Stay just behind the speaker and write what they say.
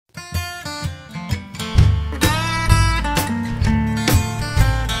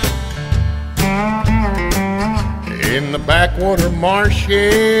in the backwater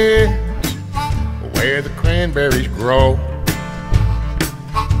marshes where the cranberries grow.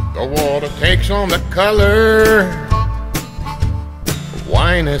 The water takes on the color of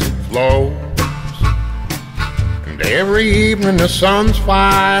wine as it flows. And every evening the sun's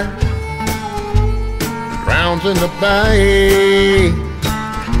fire drowns in the bay.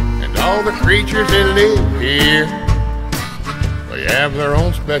 And all the creatures that live here, they have their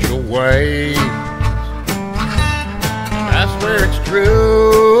own special ways. That's where it's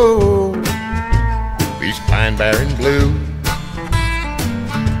true, these pine barren blues.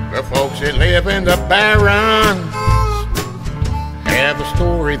 The folks that live in the Barrens have a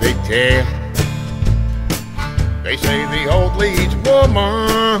story they tell. They say the old Leeds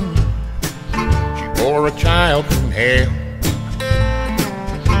woman, she bore a child from hell.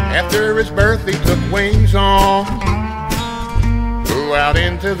 After his birth he took wings on, flew out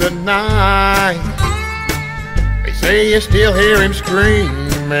into the night. They say you still hear him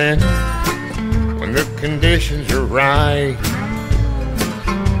screaming when the conditions are right.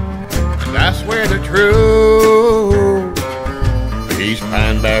 That's where the truth, these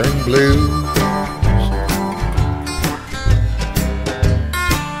pine barren blues.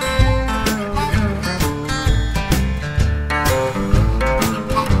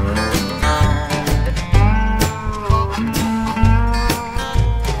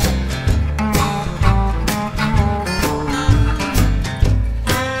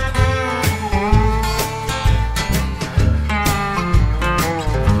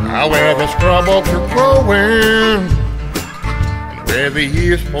 Where the scrub oaks are growing, and where the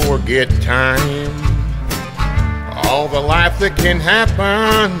years forget time. All the life that can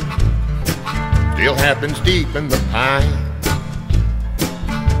happen still happens deep in the pine.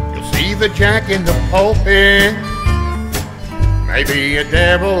 You'll see the Jack-In-The-Pulpit, maybe a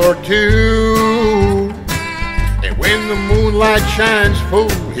devil or two. And when the moonlight shines full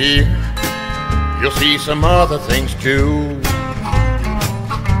here, you'll see some other things too.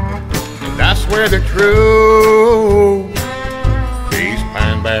 That's where the true, these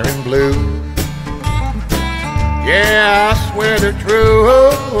pine barren blues. Yeah, I swear they're true.